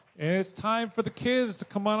And it's time for the kids to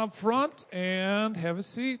come on up front and have a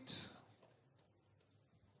seat.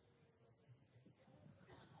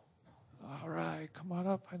 All right, come on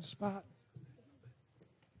up, find a spot.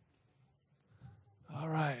 All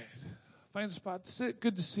right, find a spot to sit.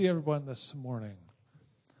 Good to see everyone this morning.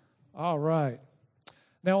 All right.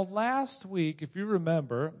 Now, last week, if you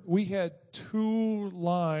remember, we had two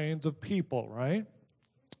lines of people, right?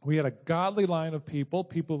 We had a godly line of people,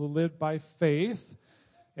 people who lived by faith,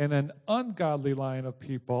 and an ungodly line of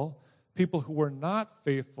people, people who were not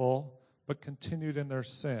faithful but continued in their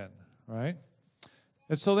sin, right?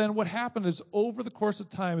 And so then what happened is over the course of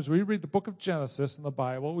time, as we read the book of Genesis in the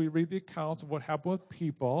Bible, we read the accounts of what happened with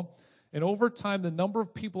people, and over time the number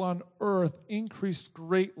of people on earth increased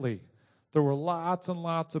greatly. There were lots and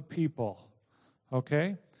lots of people,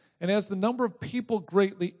 okay? And as the number of people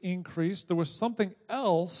greatly increased, there was something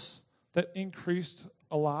else that increased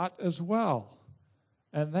a lot as well.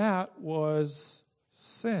 And that was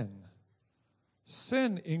sin.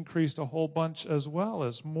 Sin increased a whole bunch as well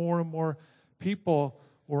as more and more people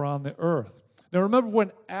were on the earth. Now remember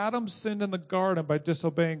when Adam sinned in the garden by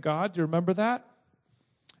disobeying God? Do you remember that?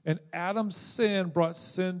 And Adam's sin brought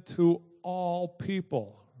sin to all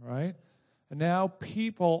people, right? And now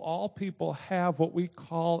all people have what we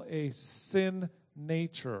call a sin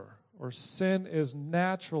nature, or sin is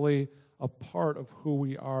naturally a part of who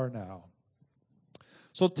we are now.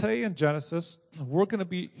 So today in Genesis, we're going to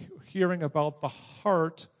be hearing about the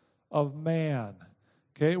heart of man.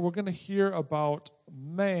 Okay, we're going to hear about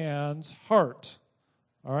man's heart.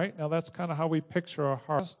 All right, now that's kind of how we picture our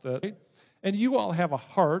hearts. And you all have a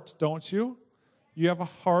heart, don't you? You have a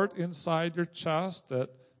heart inside your chest that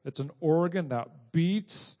it's an organ that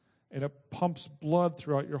beats and it pumps blood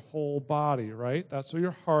throughout your whole body, right? That's what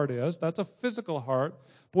your heart is. That's a physical heart.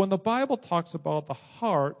 But when the Bible talks about the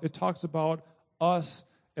heart, it talks about us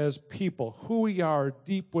as people, who we are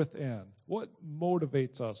deep within, what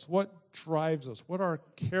motivates us, what drives us, what our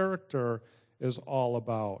character is all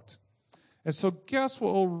about. And so guess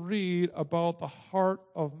what we'll read about the heart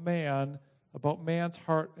of man, about man's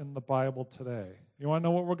heart in the Bible today? You want to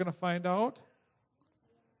know what we're going to find out?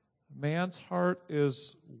 Man's heart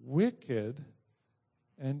is wicked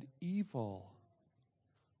and evil.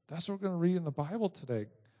 That's what we're going to read in the Bible today.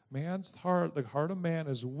 Man's heart, the heart of man,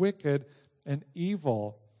 is wicked and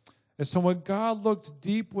evil. And so when God looked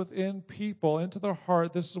deep within people, into their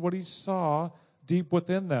heart, this is what he saw deep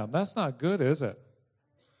within them. That's not good, is it?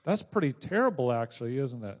 That's pretty terrible, actually,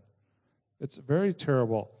 isn't it? It's very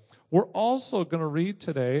terrible. We're also going to read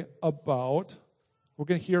today we're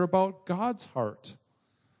going to hear about God's heart.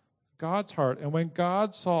 God's heart. And when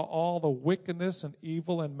God saw all the wickedness and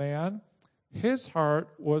evil in man, his heart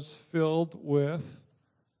was filled with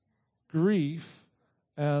grief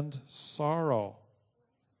and sorrow.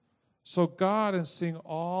 So God, in seeing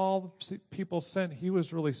all people sin, he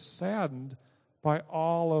was really saddened by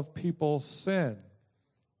all of people's sin.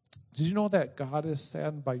 Did you know that God is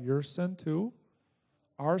saddened by your sin too?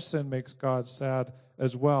 Our sin makes God sad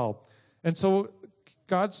as well. And so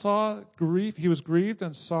God saw grief. He was grieved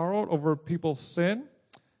and sorrowed over people's sin.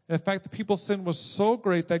 And in fact, the people's sin was so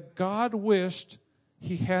great that God wished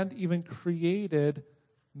he hadn't even created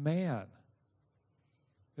man.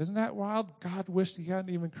 Isn't that wild? God wished he hadn't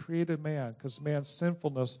even created man because man's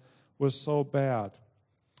sinfulness was so bad.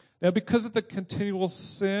 Now, because of the continual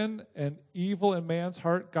sin and evil in man's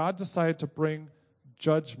heart, God decided to bring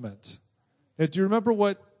judgment. Now, do you remember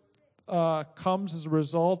what comes as a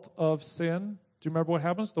result of sin? Do you remember what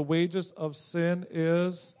happens? The wages of sin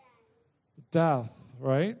is death,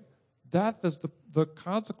 right? Death is the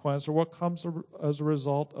consequence or what comes as a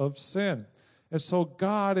result of sin. And so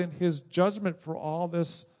God, in his judgment for all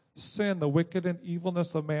this sin, the wicked and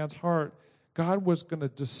evilness of man's heart, God was going to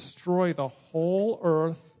destroy the whole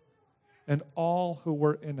earth and all who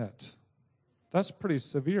were in it. That's pretty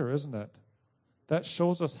severe, isn't it? That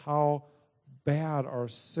shows us how bad our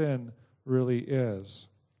sin really is.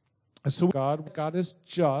 And so God is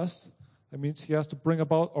just. That means he has to bring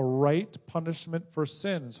about a right punishment for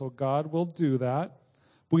sin. And so God will do that.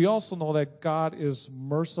 We also know that God is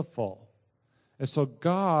merciful. And so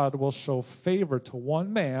God will show favor to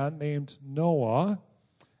one man named Noah.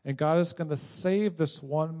 And God is going to save this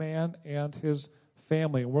one man and his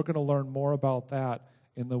family. And we're going to learn more about that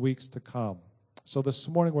in the weeks to come. So this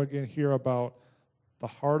morning we're going to hear about the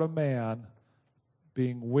heart of man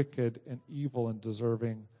being wicked and evil and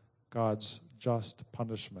deserving God's just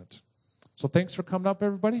punishment. So thanks for coming up,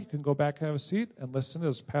 everybody. You can go back and have a seat and listen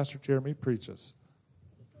as Pastor Jeremy preaches.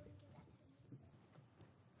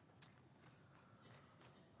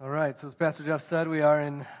 All right, so as Pastor Jeff said, we are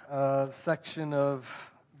in a section of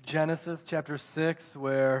Genesis chapter 6,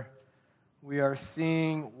 where we are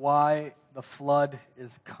seeing why the flood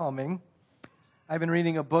is coming. I've been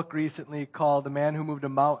reading a book recently called The Man Who Moved a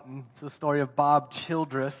Mountain. It's the story of Bob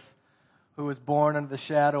Childress, who was born under the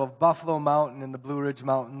shadow of Buffalo Mountain in the Blue Ridge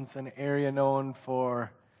Mountains, an area known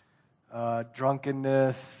for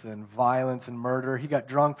drunkenness and violence and murder. He got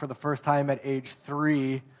drunk for the first time at age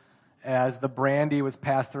 3 as the brandy was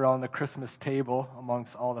passed around the Christmas table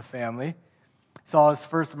amongst all the family. Saw his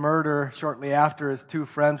first murder shortly after. His 2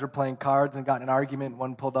 friends were playing cards and got in an argument.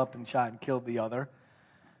 One pulled up and shot and killed the other.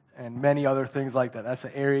 And many other things like that. That's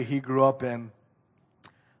the area he grew up in.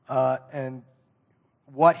 And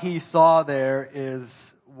what he saw there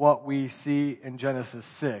is what we see in Genesis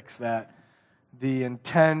 6, that the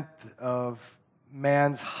intent of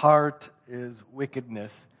man's heart is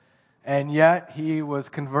wickedness. And yet he was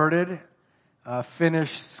converted,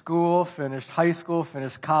 finished school, finished high school,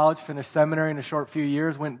 finished college, finished seminary in a short few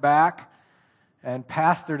years, went back and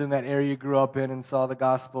pastored in that area he grew up in and saw the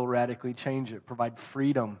gospel radically change it, provide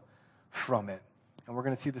freedom from it. And we're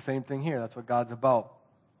going to see the same thing here. That's what God's about.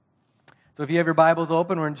 So if you have your Bibles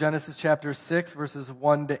open, we're in Genesis chapter 6, verses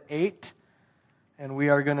 1 to 8. And we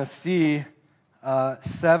are going to see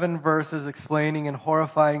 7 verses explaining in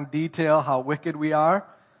horrifying detail how wicked we are.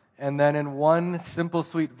 And then in one simple,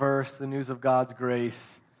 sweet verse, the news of God's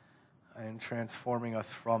grace and transforming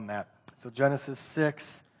us from that. So Genesis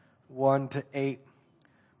 6, 1 to 8.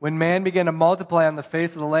 When man began to multiply on the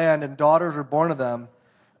face of the land and daughters were born of them,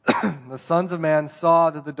 the sons of man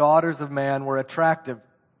saw that the daughters of man were attractive,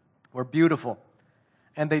 were beautiful,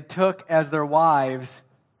 and they took as their wives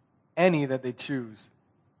any that they choose.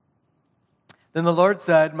 Then the Lord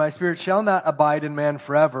said, My spirit shall not abide in man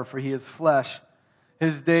forever, for he is flesh.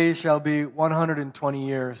 His days shall be 120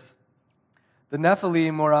 years. The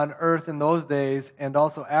Nephilim were on earth in those days and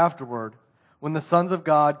also afterward, when the sons of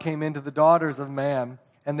God came into the daughters of man,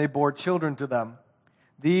 and they bore children to them.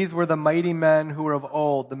 These were the mighty men who were of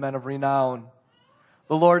old, the men of renown.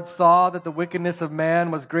 The Lord saw that the wickedness of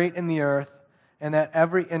man was great in the earth, and that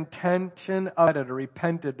every intention of it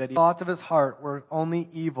repented, that the thoughts of his heart were only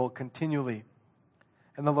evil continually.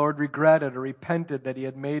 And the Lord regretted or repented that he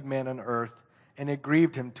had made man on earth, and it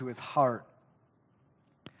grieved him to his heart.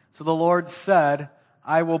 So the Lord said,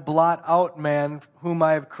 I will blot out man whom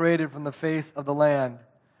I have created from the face of the land,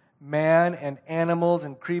 man and animals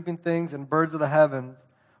and creeping things and birds of the heavens,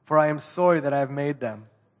 for I am sorry that I have made them.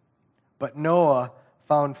 But Noah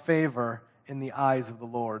found favor in the eyes of the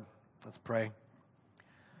Lord. Let's pray.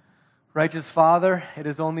 Righteous Father, it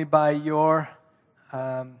is only by your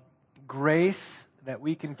grace that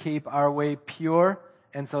we can keep our way pure,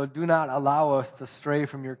 and so do not allow us to stray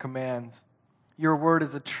from your commands. Your word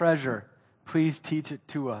is a treasure. Please teach it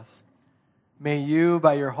to us. May you,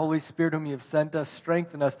 by your Holy Spirit whom you have sent us,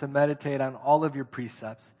 strengthen us to meditate on all of your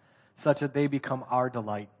precepts, such that they become our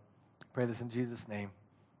delight. Pray this in Jesus' name.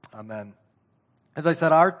 Amen. As I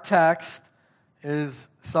said, our text is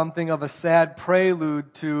something of a sad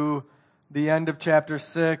prelude to the end of chapter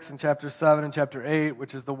 6 and chapter 7 and chapter 8,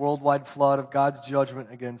 which is the worldwide flood of God's judgment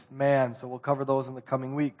against man. So we'll cover those in the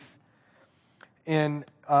coming weeks. In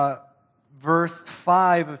verse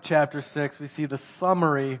 5 of chapter 6, we see the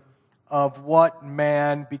summary of what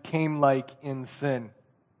man became like in sin.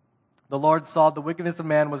 The Lord saw the wickedness of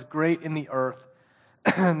man was great in the earth,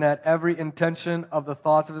 and that every intention of the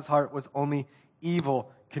thoughts of his heart was only evil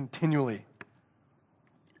continually.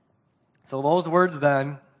 So those words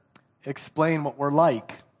then explain what we're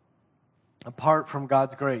like apart from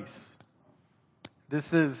God's grace.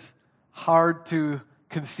 This is hard to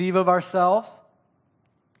conceive of ourselves.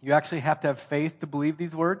 You actually have to have faith to believe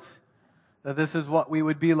these words, that this is what we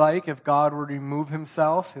would be like if God were to remove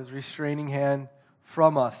himself, his restraining hand,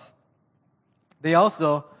 from us. They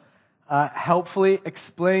also helpfully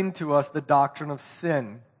explain to us the doctrine of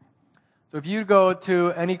sin. So if you go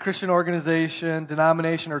to any Christian organization,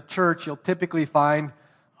 denomination, or church, you'll typically find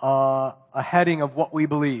a heading of what we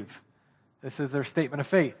believe. This is their statement of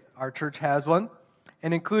faith. Our church has one.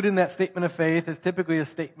 And included in that statement of faith is typically a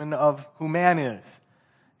statement of who man is.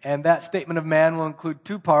 And that statement of man will include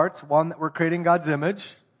 2 parts. One, that we're created in God's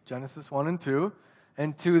image, Genesis 1 and 2.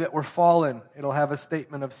 And 2, that we're fallen. It'll have a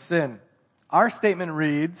statement of sin. Our statement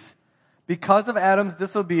reads, because of Adam's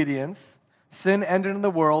disobedience, sin entered into the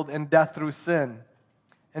world and death through sin.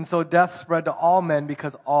 And so death spread to all men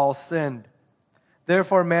because all sinned.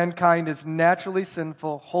 Therefore, mankind is naturally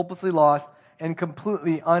sinful, hopelessly lost, and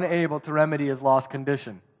completely unable to remedy his lost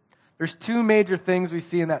condition. There's 2 major things we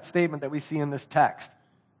see in that statement that we see in this text.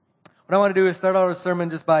 What I want to do is start out our sermon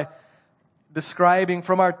just by describing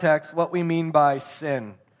from our text what we mean by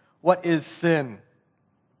sin. What is sin?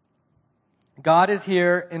 God is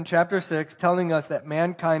here in chapter 6 telling us that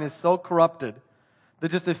mankind is so corrupted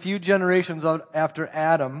that just a few generations after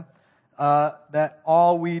Adam, that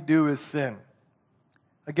all we do is sin.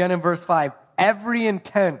 Again in verse 5, every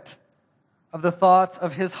intent of the thoughts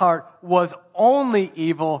of his heart was only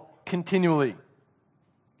evil continually.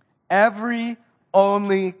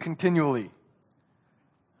 Only continually.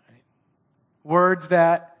 Words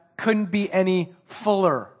that couldn't be any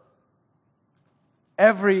fuller.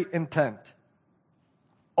 Every intent.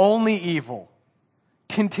 Only evil.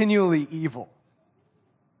 Continually evil.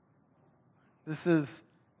 This is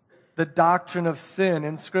the doctrine of sin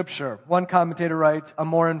in Scripture. One commentator writes, a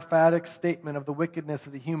more emphatic statement of the wickedness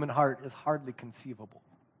of the human heart is hardly conceivable.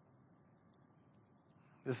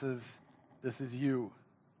 This is you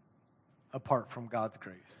apart from God's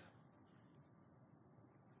grace.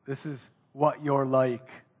 This is what you're like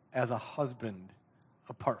as a husband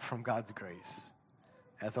apart from God's grace,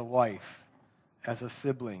 as a wife, as a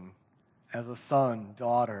sibling, as a son,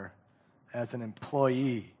 daughter, as an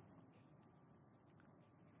employee.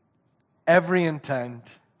 Every intent,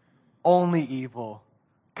 only evil,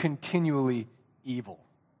 continually evil.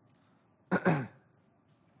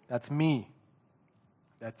 That's me.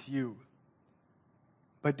 That's you.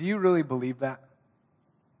 But do you really believe that?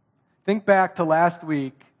 Think back to last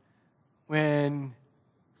week when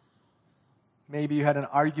maybe you had an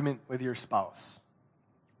argument with your spouse.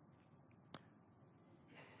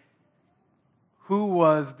 Who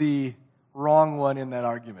was the wrong one in that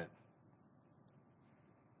argument?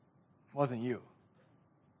 It wasn't you.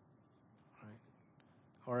 Right?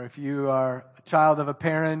 Or if you are a child of a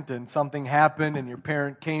parent and something happened and your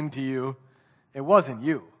parent came to you, it wasn't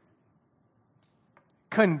you.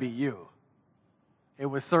 Couldn't be you. It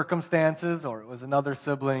was circumstances or it was another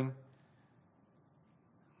sibling.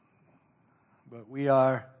 But we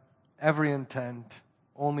are every intent,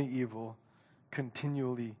 only evil,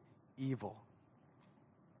 continually evil.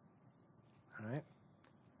 All right?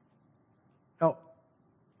 Now,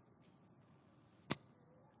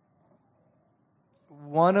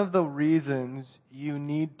 one of the reasons you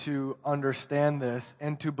need to understand this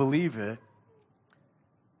and to believe it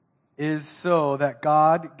is so that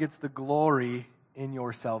God gets the glory in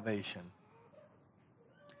your salvation.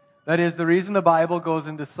 That is, the reason the Bible goes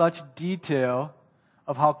into such detail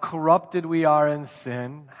of how corrupted we are in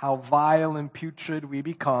sin, how vile and putrid we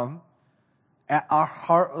become at our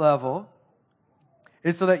heart level,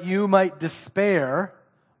 is so that you might despair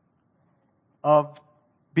of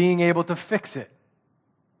being able to fix it.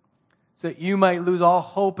 So that you might lose all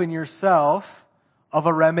hope in yourself of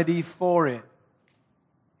a remedy for it.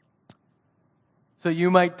 So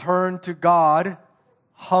you might turn to God,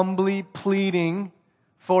 humbly pleading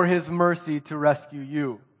for His mercy to rescue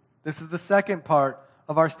you. This is the second part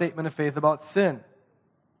of our statement of faith about sin.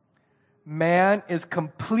 Man is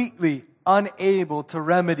completely unable to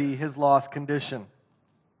remedy his lost condition.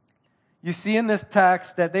 You see in this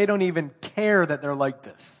text that they don't even care that they're like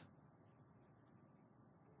this.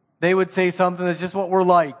 They would say something that's just what we're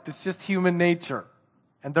like. It's just human nature.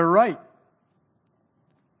 And they're right.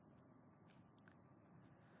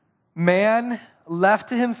 Man, left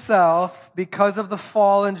to himself because of the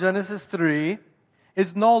fall in Genesis 3,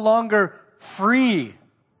 is no longer free.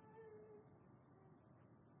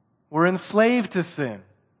 We're enslaved to sin.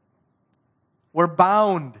 We're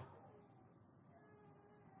bound.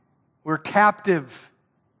 We're captive.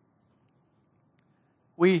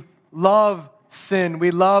 We love sin.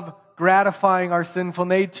 We love gratifying our sinful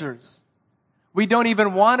natures. We don't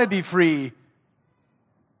even want to be free,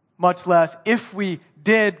 much less, if we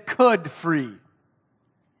could free.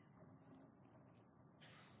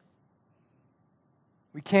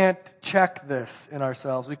 We can't check this in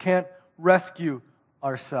ourselves. We can't rescue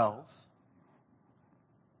ourselves.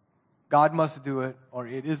 God must do it, or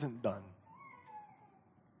it isn't done.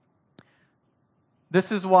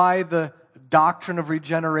 This is why the doctrine of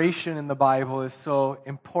regeneration in the Bible is so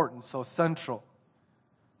important, so central.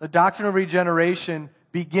 The doctrine of regeneration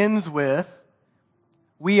begins with,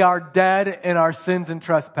 we are dead in our sins and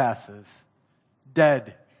trespasses.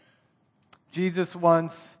 Dead. Jesus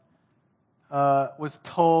once was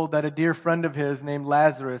told that a dear friend of his named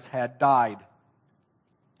Lazarus had died.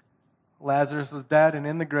 Lazarus was dead and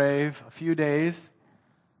in the grave a few days.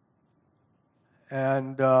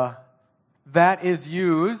 And that is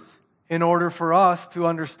used in order for us to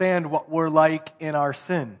understand what we're like in our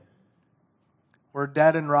sin. We're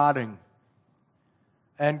dead and rotting.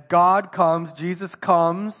 And God comes, Jesus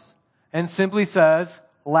comes, and simply says,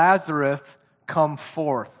 Lazarus, come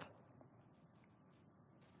forth.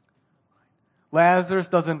 Lazarus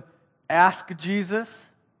doesn't ask Jesus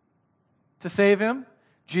to save him.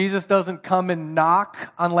 Jesus doesn't come and knock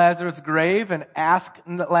on Lazarus' grave and ask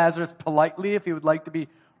Lazarus politely if he would like to be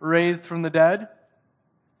raised from the dead.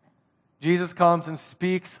 Jesus comes and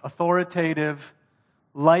speaks authoritative,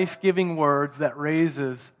 life-giving words that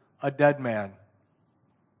raises a dead man.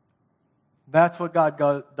 That's what God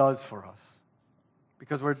does for us,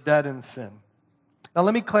 because we're dead in sin. Now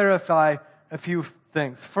let me clarify a few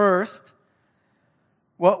things. First,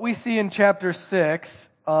 what we see in chapter 6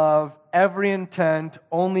 of every intent,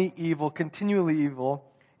 only evil, continually evil,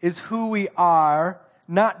 is who we are,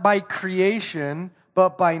 not by creation,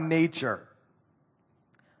 but by nature.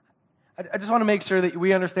 I just want to make sure that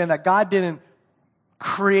we understand that God didn't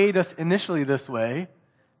create us initially this way.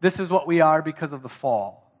 This is what we are because of the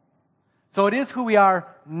fall. So it is who we are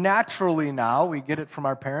naturally now. We get it from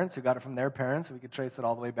our parents, who got it from their parents, and we could trace it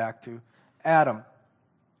all the way back to Adam.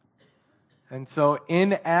 And so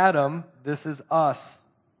in Adam, this is us.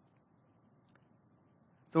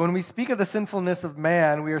 So when we speak of the sinfulness of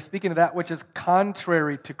man, we are speaking of that which is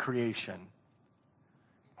contrary to creation.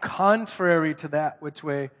 Contrary to that which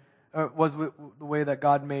was the way that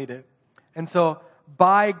God made it. And so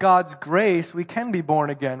by God's grace, we can be born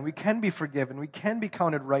again. We can be forgiven. We can be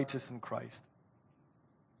counted righteous in Christ.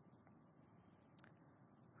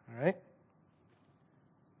 All right?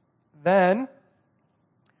 Then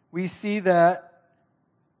we see that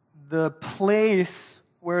the place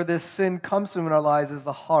where this sin comes from in our lives is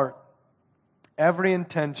the heart. Every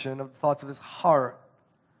intention of the thoughts of his heart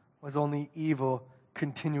was only evil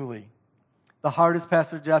continually. The heart, as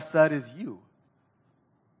Pastor Jeff said, is you.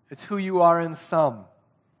 It's who you are in sum.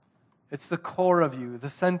 It's the core of you,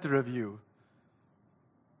 the center of you.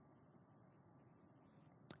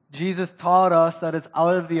 Jesus taught us that it's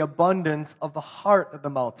out of the abundance of the heart that the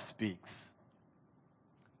mouth speaks.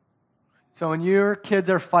 So when your kids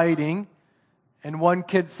are fighting, and one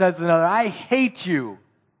kid says to another, "I hate you."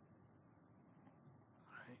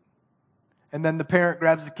 And then the parent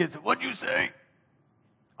grabs the kid and says, "What'd you say?"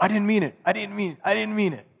 "I didn't mean it. I didn't mean it. I didn't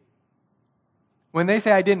mean it." When they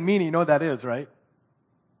say "I didn't mean it," you know what that is, right?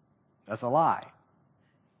 That's a lie.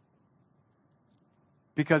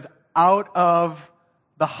 Because out of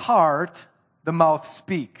the heart, the mouth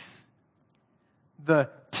speaks. The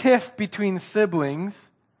tiff between siblings,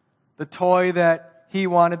 the toy that he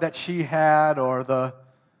wanted that she had, or the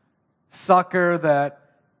sucker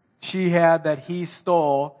that she had that he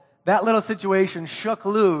stole, that little situation shook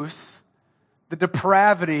loose the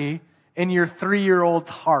depravity in your 3-year-old's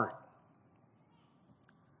heart.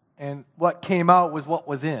 And what came out was what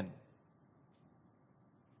was in.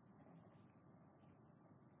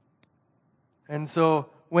 And so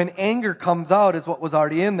when anger comes out, it's what was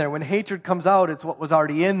already in there. When hatred comes out, it's what was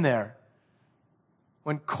already in there.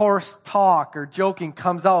 When coarse talk or joking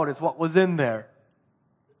comes out, it's what was in there.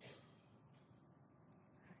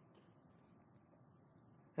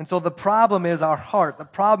 And so the problem is our heart. The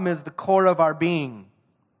problem is the core of our being.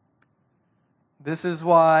 This is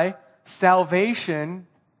why salvation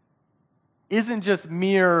isn't just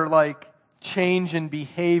mere change in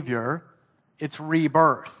behavior. It's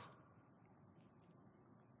rebirth.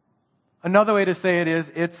 Another way to say it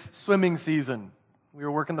is, it's swimming season. We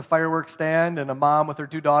were working the fireworks stand, and a mom with her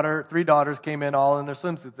 3 daughters came in all in their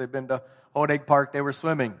swimsuits. They'd been to Old Egg Park. They were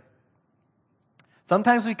swimming.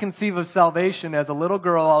 Sometimes we conceive of salvation as a little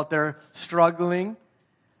girl out there struggling,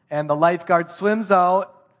 and the lifeguard swims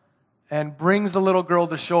out and brings the little girl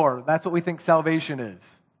to shore. That's what we think salvation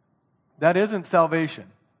is. That isn't salvation.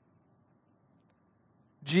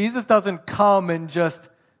 Jesus doesn't come and just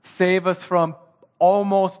save us from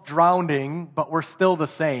almost drowning, but we're still the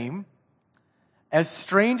same. As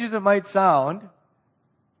strange as it might sound,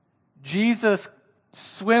 Jesus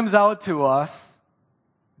swims out to us,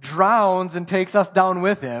 drowns and takes us down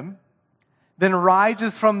with him, then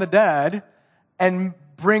rises from the dead and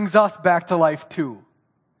brings us back to life too.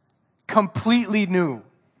 Completely new.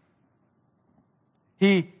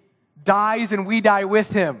 He dies and we die with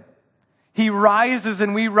him. He rises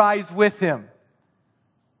and we rise with him.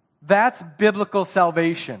 That's biblical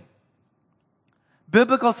salvation.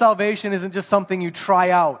 Biblical salvation isn't just something you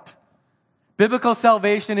try out. Biblical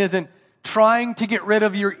salvation isn't trying to get rid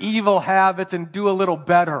of your evil habits and do a little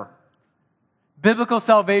better. Biblical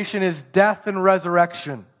salvation is death and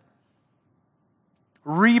resurrection.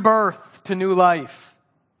 Rebirth to new life.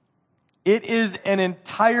 It is an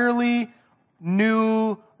entirely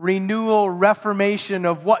new renewal, reformation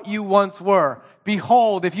of what you once were.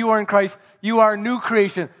 Behold, if you are in Christ, you are a new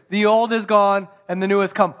creation. The old is gone and the new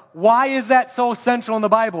has come. Why is that so central in the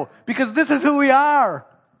Bible? Because this is who we are.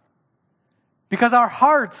 Because our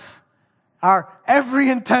hearts are every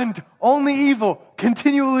intent, only evil,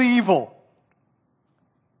 continually evil.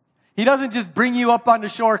 He doesn't just bring you up onto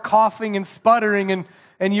shore coughing and sputtering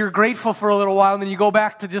and you're grateful for a little while and then you go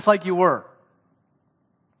back to just like you were.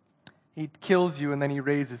 He kills you and then He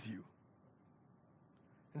raises you.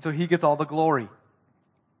 And so He gets all the glory.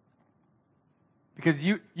 Because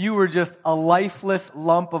you were just a lifeless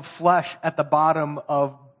lump of flesh at the bottom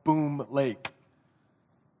of Boom Lake.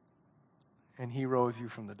 And He rose you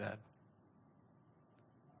from the dead.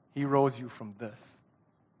 He rose you from this.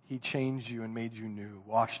 He changed you and made you new,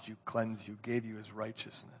 washed you, cleansed you, gave you His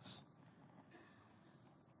righteousness.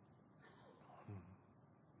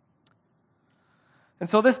 And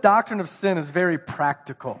so this doctrine of sin is very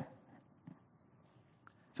practical.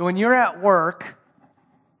 So when you're at work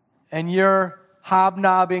and you're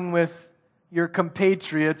hobnobbing with your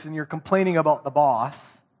compatriots and you're complaining about the boss,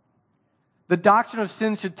 the doctrine of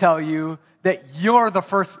sin should tell you that you're the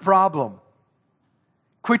first problem.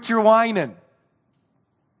 Quit your whining.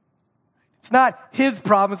 It's not his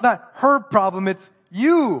problem. It's not her problem. It's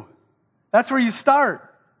you. That's where you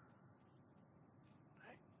start.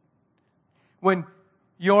 When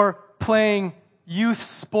you're playing youth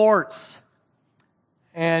sports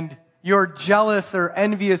and you're jealous or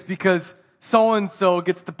envious because so-and-so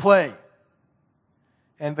gets to play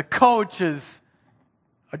and the coach is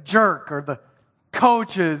a jerk or the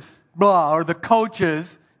coach is blah or the coach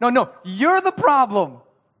is... No, you're the problem.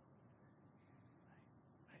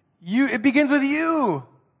 It begins with you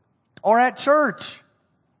or at church.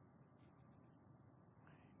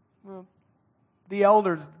 Well, the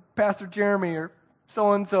elders, Pastor Jeremy or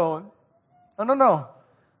so-and-so. No.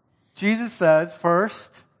 Jesus says,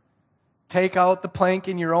 first, take out the plank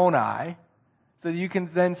in your own eye so that you can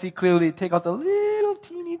then see clearly, take out the little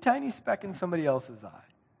teeny tiny speck in somebody else's eye.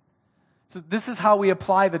 So this is how we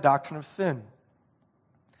apply the doctrine of sin.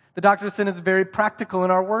 The doctrine of sin is very practical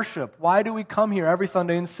in our worship. Why do we come here every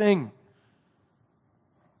Sunday and sing?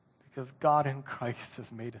 Because God in Christ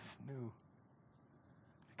has made us new.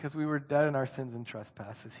 Because we were dead in our sins and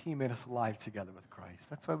trespasses. He made us alive together with Christ.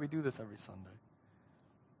 That's why we do this every Sunday.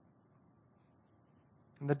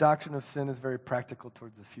 And the doctrine of sin is very practical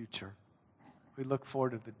towards the future. We look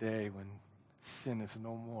forward to the day when sin is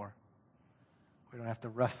no more. We don't have to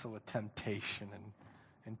wrestle with temptation and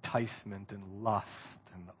enticement and lust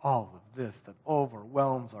and all of this that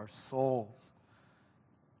overwhelms our souls.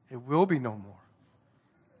 It will be no more.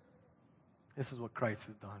 This is what Christ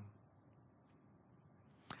has done.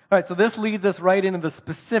 All right, so this leads us right into the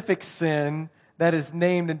specific sin that is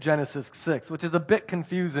named in Genesis 6, which is a bit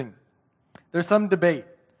confusing. There's some debate.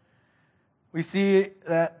 We see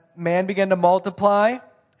that man began to multiply,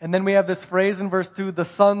 and then we have this phrase in verse 2, the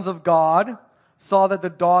sons of God saw that the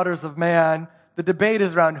daughters of man. The debate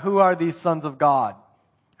is around who are these sons of God.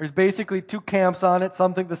 There's basically two camps on it.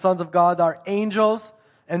 Some think the sons of God are angels,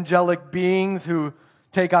 angelic beings who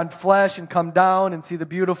take on flesh and come down and see the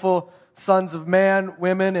beautiful sons of man,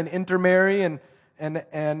 women, and intermarry and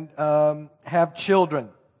have children.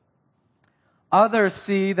 Others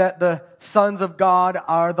see that the sons of God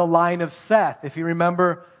are the line of Seth. If you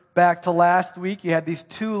remember back to last week, you had these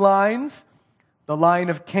two lines, the line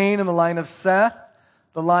of Cain and the line of Seth.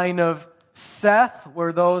 The line of Seth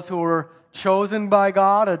were those who were chosen by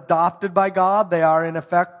God, adopted by God. They are, in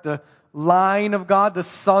effect, the line of God, the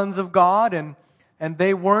sons of God, and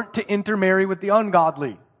they weren't to intermarry with the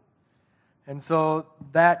ungodly. And so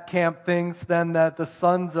that camp thinks then that the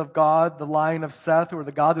sons of God, the line of Seth, who are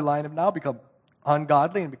the godly line, have now become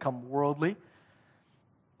ungodly and become worldly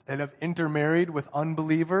and have intermarried with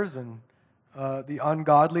unbelievers and the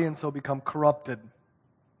ungodly and so become corrupted.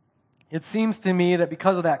 It seems to me that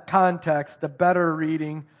because of that context, the better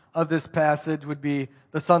reading of this passage would be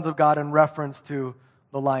the sons of God in reference to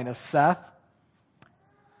the line of Seth.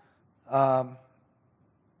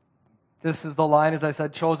 This is the line, as I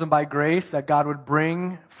said, chosen by grace, that God would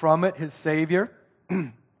bring from it His Savior.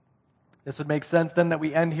 This would make sense then that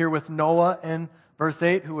we end here with Noah in verse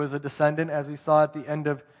 8, who was a descendant, as we saw at the end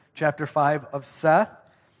of chapter 5 of Seth.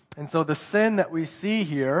 And so the sin that we see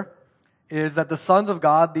here is that the sons of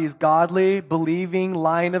God, these godly, believing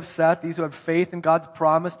line of Seth, these who have faith in God's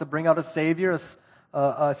promise to bring out a Savior,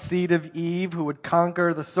 a seed of Eve who would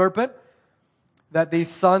conquer the serpent, that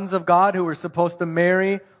these sons of God who were supposed to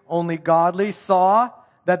marry only godly saw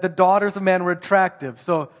that the daughters of man were attractive.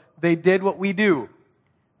 So they did what we do.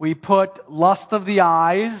 We put lust of the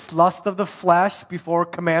eyes, lust of the flesh before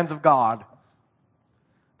commands of God.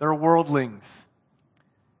 They're worldlings.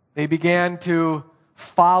 They began to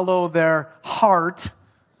follow their heart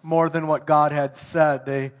more than what God had said.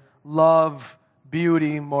 They love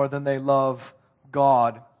beauty more than they love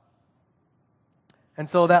God. And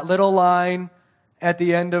so that little line at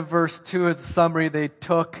the end of verse 2, as a summary, they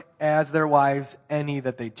took as their wives any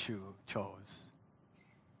that they chose.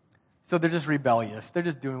 So they're just rebellious. They're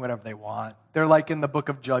just doing whatever they want. They're like in the book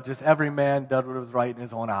of Judges. Every man did what was right in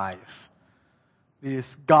his own eyes.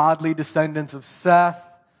 These godly descendants of Seth,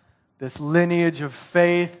 this lineage of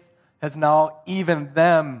faith, has now, even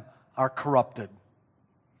them, are corrupted.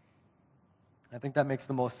 I think that makes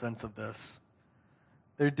the most sense of this.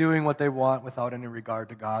 They're doing what they want without any regard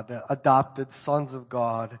to God. The adopted sons of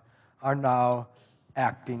God are now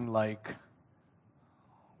acting like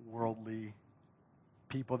worldly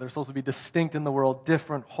people. They're supposed to be distinct in the world,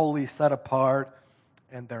 different, holy, set apart,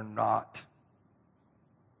 and they're not.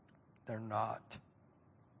 They're not.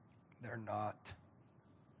 They're not.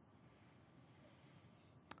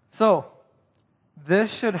 So,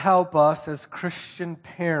 this should help us as Christian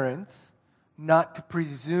parents not to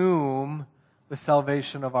presume the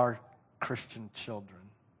salvation of our Christian children.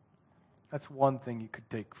 That's one thing you could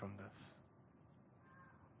take from this.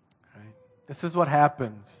 Right? This is what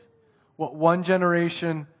happens. What one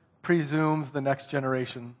generation presumes, the next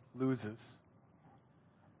generation loses.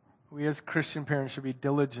 We as Christian parents should be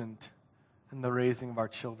diligent in the raising of our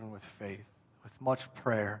children with faith, with much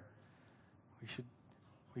prayer.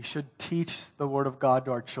 We should teach the Word of God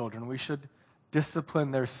to our children. We should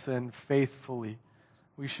discipline their sin faithfully.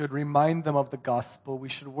 We should remind them of the gospel. We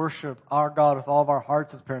should worship our God with all of our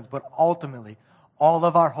hearts as parents. But ultimately, all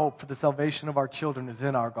of our hope for the salvation of our children is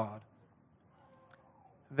in our God.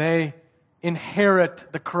 They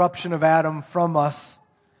inherit the corruption of Adam from us.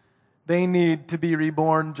 They need to be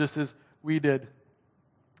reborn just as we did.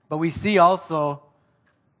 But we see also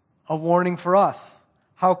a warning for us.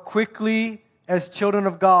 How quickly, as children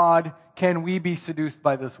of God, can we be seduced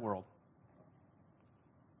by this world?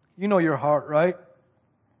 You know your heart, right?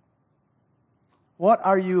 What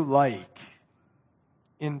are you like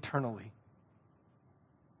internally?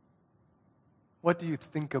 What do you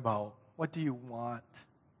think about? What do you want?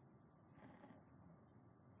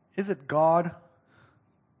 Is it God?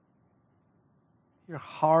 Your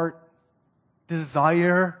heart,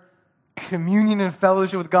 desire, communion and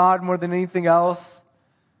fellowship with God more than anything else?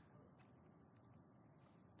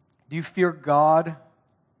 Do you fear God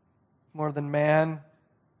more than man?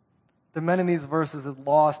 The men in these verses have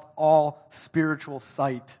lost all spiritual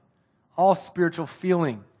sight, all spiritual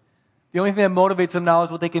feeling. The only thing that motivates them now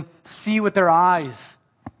is what they can see with their eyes.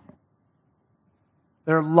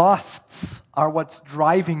 Their lusts are what's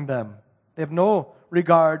driving them. They have no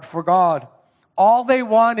regard for God. All they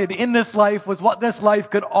wanted in this life was what this life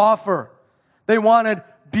could offer. They wanted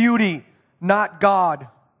beauty, not God.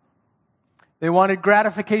 They wanted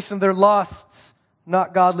gratification of their lusts,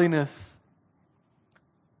 not godliness.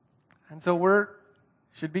 And so we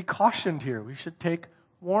should be cautioned here. We should take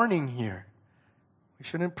warning here. We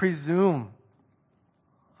shouldn't presume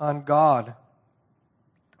on God.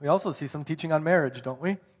 We also see some teaching on marriage, don't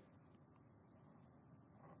we?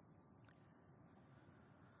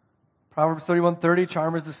 Proverbs 31:30,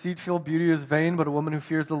 charm is deceitful, beauty is vain, but a woman who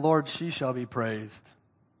fears the Lord, she shall be praised.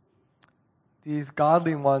 These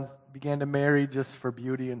godly ones began to marry just for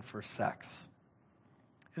beauty and for sex.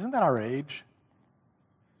 Isn't that our age?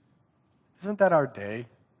 Isn't that our day?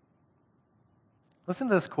 Listen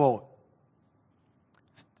to this quote.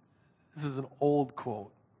 This is an old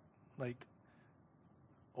quote, like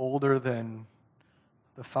older than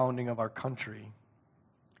the founding of our country.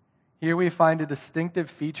 Here we find a distinctive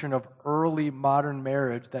feature of early modern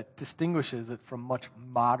marriage that distinguishes it from much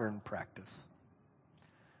modern practice.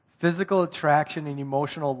 Physical attraction and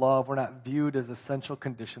emotional love were not viewed as essential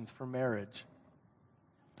conditions for marriage.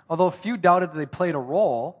 Although few doubted that they played a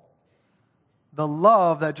role, the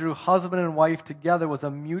love that drew husband and wife together was a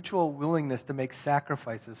mutual willingness to make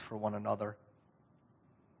sacrifices for one another.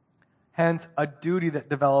 Hence, a duty that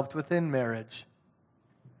developed within marriage.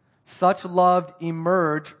 Such love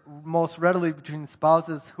emerged most readily between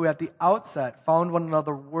spouses who at the outset found one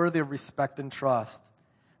another worthy of respect and trust.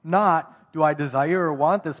 Not, do I desire or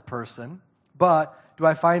want this person, but do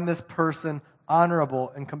I find this person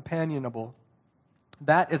honorable and companionable?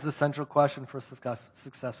 That is the central question for a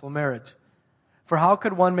successful marriage. For how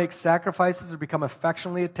could one make sacrifices or become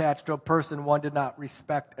affectionately attached to a person one did not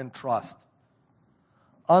respect and trust?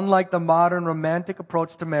 Unlike the modern romantic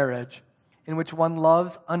approach to marriage, in which one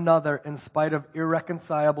loves another in spite of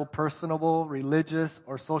irreconcilable personal, religious,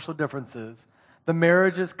 or social differences, the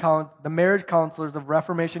marriage counselors of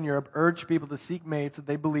Reformation Europe urge people to seek mates that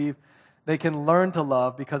they believe they can learn to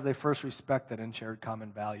love because they first respected and shared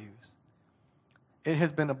common values. It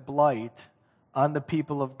has been a blight on the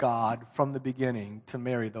people of God from the beginning to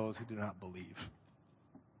marry those who do not believe.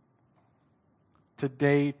 To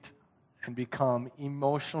date and become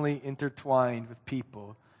emotionally intertwined with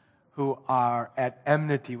people who are at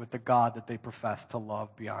enmity with the God that they profess to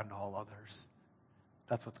love beyond all others.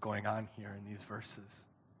 That's what's going on here in these verses.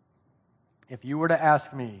 If you were to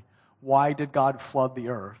ask me, why did God flood the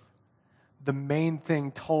earth? The main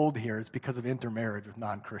thing told here is because of intermarriage with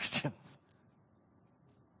non-Christians.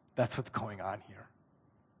 That's what's going on here.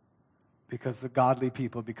 Because the godly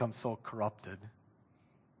people become so corrupted.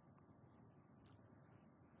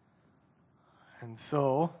 And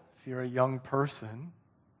so, if you're a young person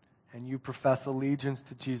and you profess allegiance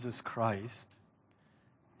to Jesus Christ,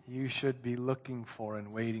 you should be looking for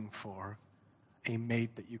and waiting for a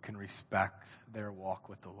mate that you can respect their walk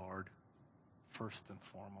with the Lord, first and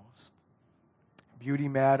foremost. Beauty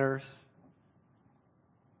matters.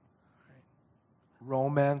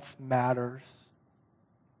 Romance matters.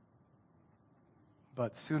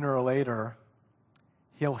 But sooner or later,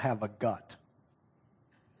 he'll have a gut.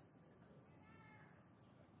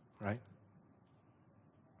 Right?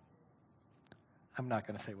 I'm not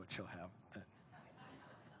going to say what she'll have.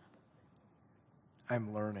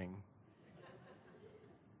 I'm learning.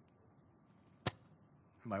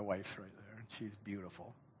 My wife's right there, and she's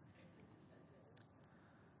beautiful.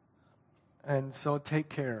 And so take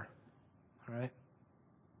care, all right?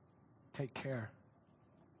 Take care.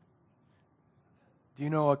 Do you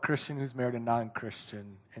know a Christian who's married a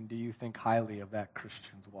non-Christian, and do you think highly of that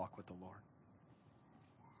Christian's walk with the Lord?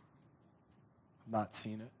 Not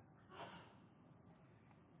seen it.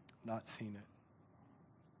 Not seen it.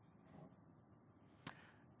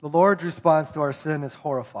 The Lord's response to our sin is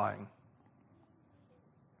horrifying.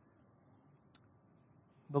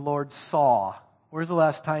 The Lord saw. Where's the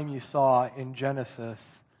last time you saw in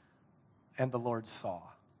Genesis, and the Lord saw?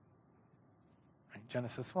 Right?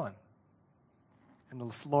 Genesis 1. And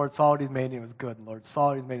the Lord saw what He's made, and it was good. And the Lord saw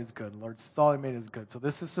what He's made, it was good. And the Lord saw what He made, it was good. So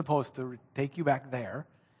this is supposed to take you back there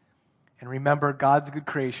and remember God's good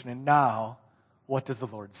creation. And now, what does the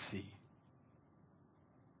Lord see?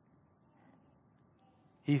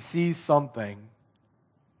 He sees something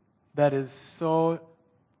that is so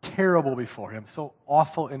terrible before Him, so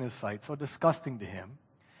awful in His sight, so disgusting to Him,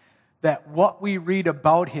 that what we read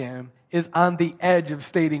about Him is on the edge of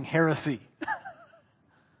stating heresy.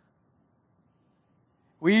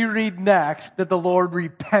 We read next that the Lord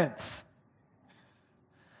repents.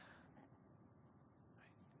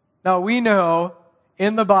 Now we know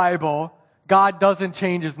in the Bible, God doesn't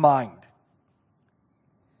change His mind.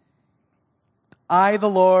 I, the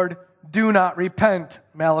Lord, do not repent,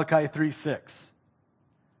 Malachi 3:6.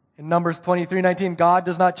 In Numbers 23:19, God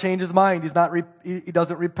does not change His mind. He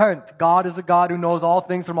doesn't repent. God is a God who knows all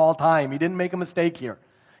things from all time. He didn't make a mistake here.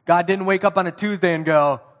 God didn't wake up on a Tuesday and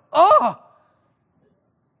go, "Oh,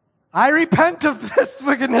 I repent of this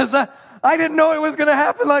wickedness. I didn't know it was going to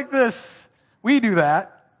happen like this." We do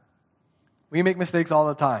that. We make mistakes all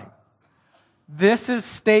the time. This is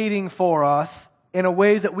stating for us in a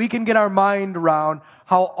ways that we can get our mind around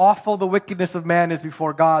how awful the wickedness of man is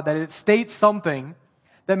before God, that it states something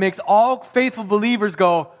that makes all faithful believers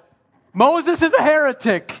go, Moses is a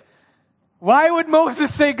heretic. Why would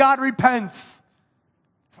Moses say God repents?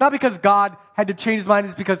 It's not because God had to change His mind,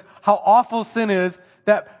 it's because how awful sin is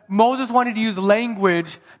that Moses wanted to use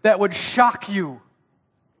language that would shock you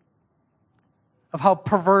of how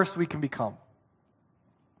perverse we can become.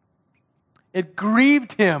 It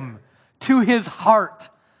grieved Him to His heart,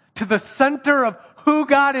 to the center of who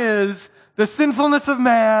God is. The sinfulness of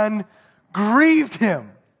man grieved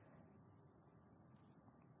Him.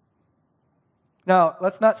 Now,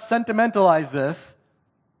 let's not sentimentalize this.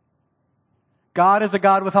 God is a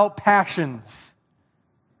God without passions.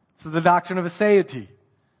 This is the doctrine of aseity.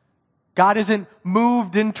 God isn't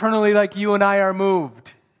moved internally like you and I are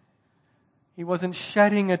moved. He wasn't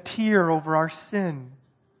shedding a tear over our sin.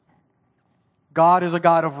 God is a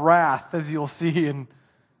God of wrath, as you'll see in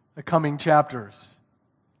the coming chapters.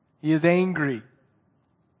 He is angry.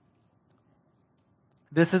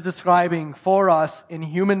 This is describing for us in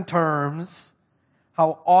human terms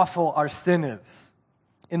how awful our sin is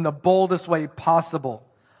in the boldest way possible.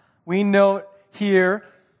 We note here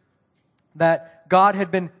that God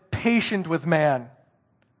had been patient with man.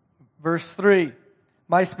 Verse 3,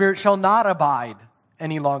 my spirit shall not abide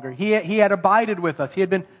any longer. He had abided with us. He had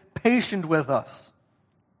been patient with us.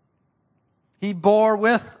 He bore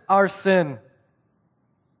with our sin.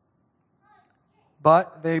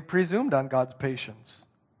 But they presumed on God's patience.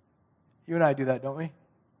 You and I do that, don't we?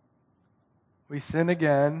 We sin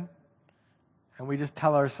again, and we just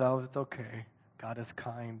tell ourselves it's okay. God is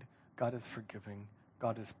kind. God is forgiving.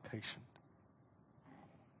 God is patient.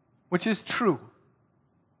 Which is true.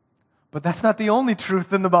 But that's not the only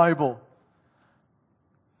truth in the Bible.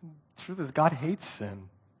 The truth is, God hates sin.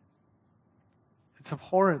 It's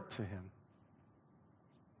abhorrent to him.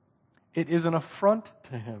 It is an affront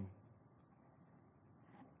to him.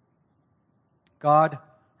 God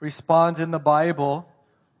responds in the Bible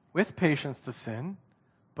with patience to sin,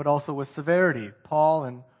 but also with severity. Paul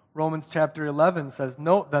in Romans chapter 11 says,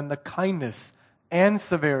 "Note then the kindness and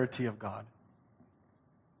severity of God."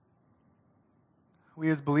 We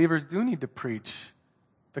as believers do need to preach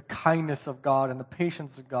the kindness of God and the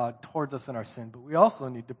patience of God towards us in our sin, but we also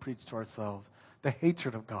need to preach to ourselves the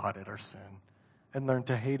hatred of God at our sin and learn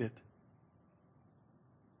to hate it.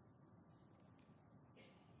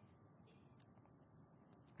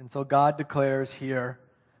 And so God declares here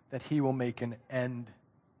that he will make an end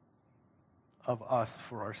of us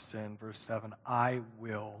for our sin. Verse 7, "I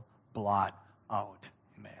will blot out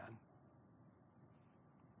man."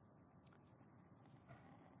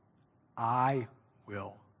 I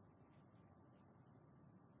will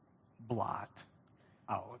blot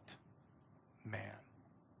out man.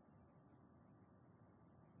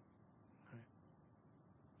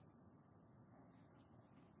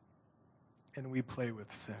 And we play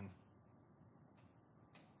with sin.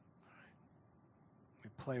 We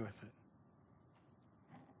play with it.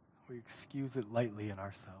 We excuse it lightly in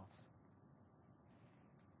ourselves.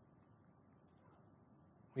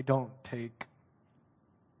 We don't take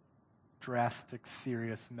drastic,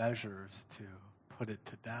 serious measures to put it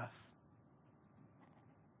to death.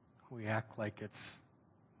 We act like it's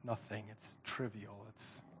nothing, it's trivial,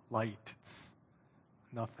 it's light, it's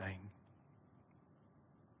nothing.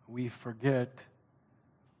 We forget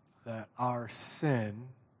that our sin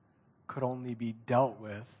could only be dealt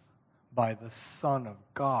with by the Son of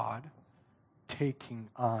God taking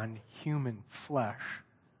on human flesh,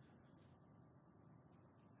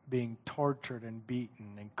 being tortured and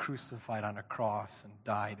beaten and crucified on a cross and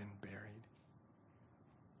died and buried.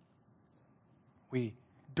 We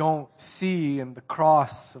don't see in the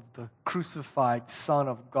cross of the crucified Son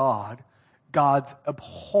of God God's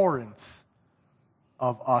abhorrence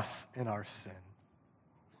of us in our sin.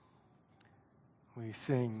 We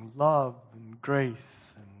sing love and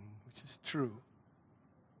grace, which is true.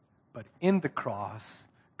 But in the cross,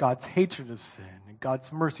 God's hatred of sin and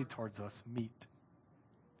God's mercy towards us meet.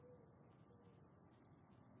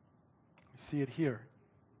 We see it here.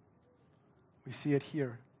 We see it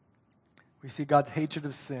here. We see God's hatred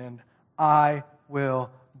of sin. I will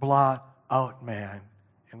blot out man.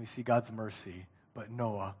 And we see God's mercy. But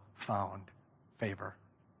Noah found favor.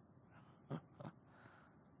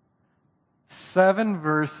 7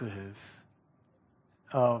 verses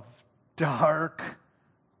of dark,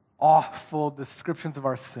 awful descriptions of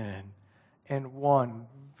our sin, and one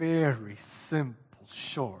very simple,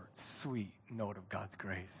 short, sweet note of God's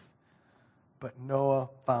grace. But Noah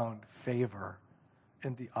found favor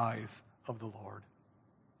in the eyes of the Lord.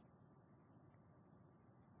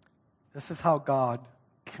 This is how God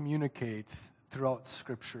communicates throughout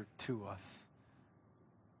Scripture to us.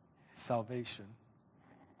 Salvation.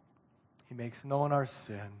 He makes known our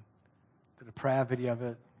sin, the depravity of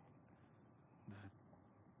it, the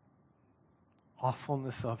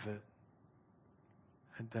awfulness of it,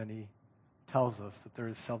 and then he tells us that there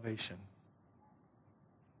is salvation.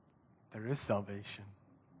 There is salvation.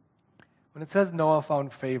 When it says Noah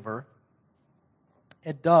found favor,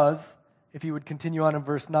 it does, if you would continue on in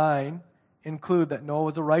verse 9, include that Noah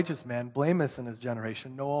was a righteous man, blameless in his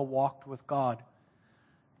generation. Noah walked with God.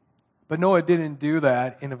 But Noah didn't do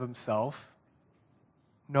that in of himself.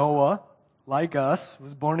 Noah, like us,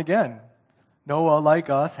 was born again. Noah, like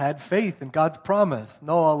us, had faith in God's promise.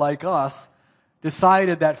 Noah, like us,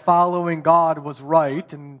 decided that following God was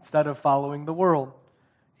right instead of following the world.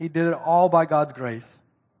 He did it all by God's grace.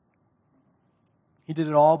 He did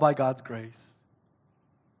it all by God's grace.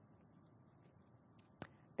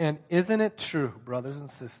 And isn't it true, brothers and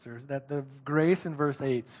sisters, that the grace in verse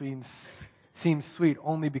 8 seems sweet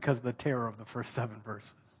only because of the terror of the first 7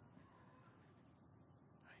 verses?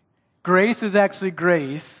 Grace is actually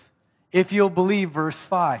grace if you'll believe verse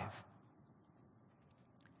 5.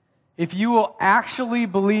 If you will actually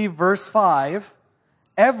believe verse 5,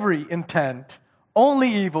 every intent, only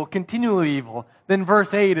evil, continually evil, then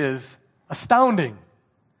verse 8 is astounding.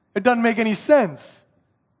 It doesn't make any sense.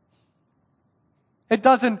 It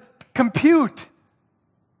doesn't compute.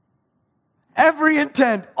 Every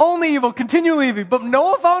intent, only evil, continually evil. But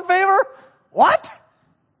Noah found favor? What?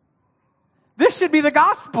 This should be the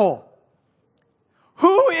gospel.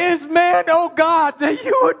 Who is man, O God, that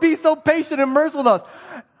you would be so patient and merciful to us?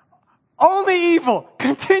 Only evil,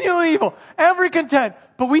 continually evil, every content.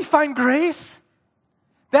 But we find grace?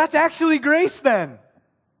 That's actually grace then.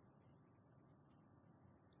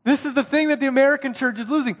 This is the thing that the American church is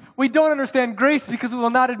losing. We don't understand grace because we will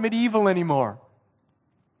not admit evil anymore.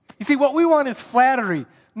 You see, what we want is flattery,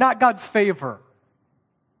 not God's favor.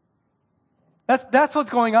 That's what's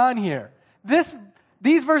going on here.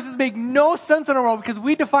 These verses make no sense in our world because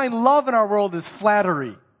we define love in our world as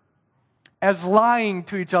flattery, as lying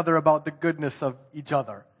to each other about the goodness of each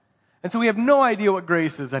other. And so we have no idea what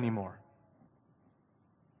grace is anymore.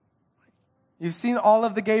 You've seen all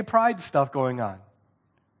of the gay pride stuff going on.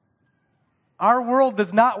 Our world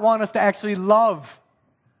does not want us to actually love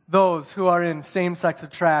those who are in same-sex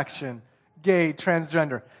attraction, gay,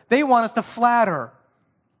 transgender. They want us to flatter.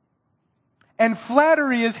 And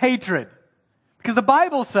flattery is hatred. Because the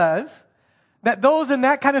Bible says that those in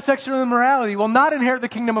that kind of sexual immorality will not inherit the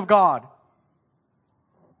kingdom of God.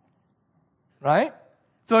 Right?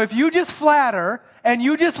 So if you just flatter and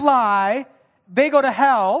you just lie, they go to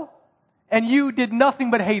hell and you did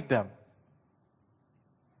nothing but hate them.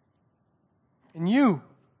 And you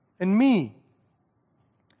and me.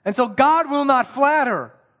 And so God will not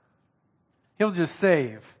flatter. He'll just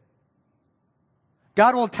save.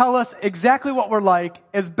 God will tell us exactly what we're like,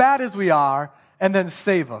 as bad as we are, and then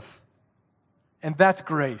save us. And that's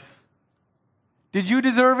grace. Did you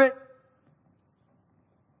deserve it?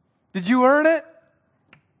 Did you earn it?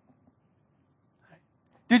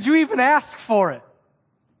 Did you even ask for it?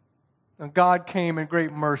 And God came in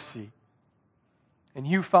great mercy. And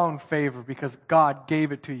you found favor because God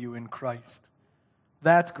gave it to you in Christ.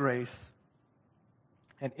 That's grace.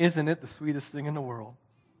 And isn't it the sweetest thing in the world?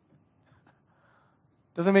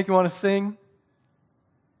 Doesn't it make you want to sing?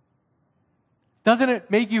 Doesn't it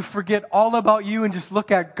make you forget all about you and just look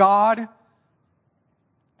at God?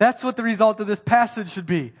 That's what the result of this passage should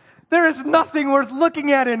be. There is nothing worth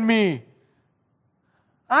looking at in me.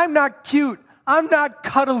 I'm not cute. I'm not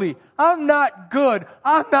cuddly. I'm not good.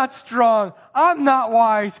 I'm not strong. I'm not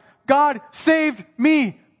wise. God saved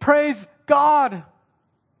me. Praise God.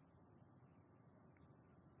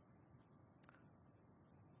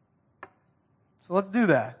 So let's do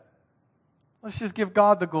that. Let's just give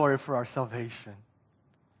God the glory for our salvation.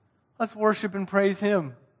 Let's worship and praise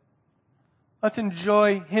Him. Let's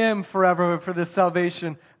enjoy Him forever for this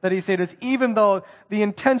salvation that He saved us, even though the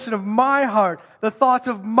intention of my heart, the thoughts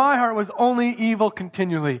of my heart was only evil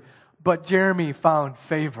continually. But Jeremy found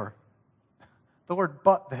favor. The word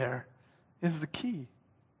 "but" there is the key.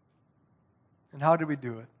 And how did we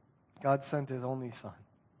do it? God sent His only Son.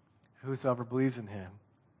 Whosoever believes in Him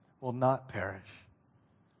will not perish,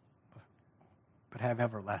 but have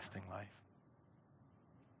everlasting life.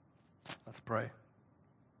 Let's pray.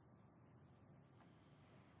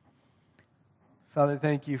 Father,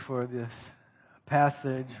 thank you for this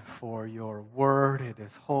passage, for your word. It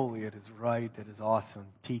is holy, it is right, it is awesome.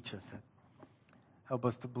 Teach us it. Help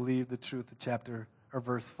us to believe the truth of chapter or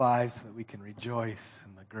verse 5 so that we can rejoice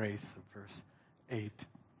in the grace of verse 8.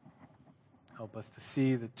 Help us to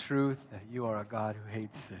see the truth that you are a God who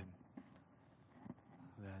hates sin.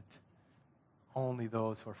 That only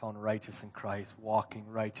those who are found righteous in Christ, walking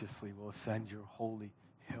righteously, will ascend your holy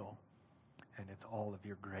hill. And it's all of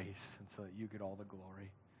your grace, and so that you get all the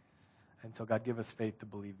glory. And so, God, give us faith to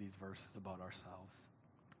believe these verses about ourselves.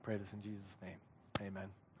 Pray this in Jesus' name. Amen.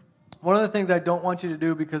 One of the things I don't want you to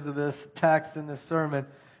do because of this text and this sermon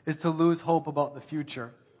is to lose hope about the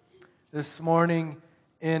future. This morning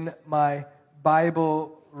in my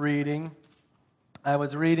Bible reading, I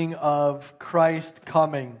was reading of Christ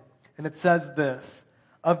coming, and it says this: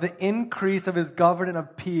 of the increase of His government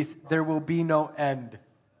of peace, there will be no end.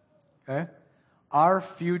 Okay? Our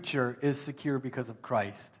future is secure because of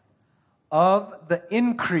Christ. Of the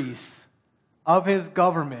increase of His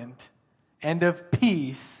government and of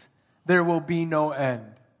peace, there will be no end.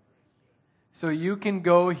 So you can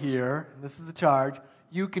go here, and this is the charge,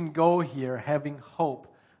 you can go here having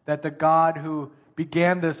hope that the God who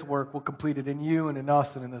began this work will complete it in you and in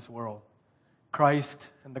us and in this world. Christ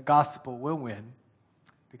and the gospel will win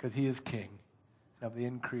because He is King. And of the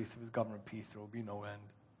increase of His government peace, there will be no end.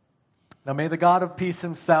 Now may the God of peace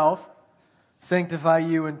Himself sanctify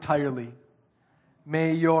you entirely.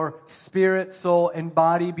 May your spirit, soul, and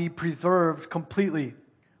body be preserved completely,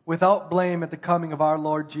 without blame at the coming of our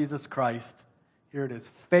Lord Jesus Christ. Here it is.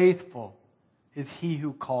 Faithful is He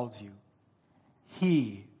who calls you.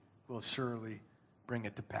 He will surely bring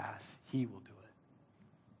it to pass. He will do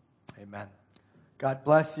it. Amen. God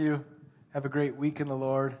bless you. Have a great week in the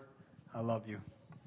Lord. I love you.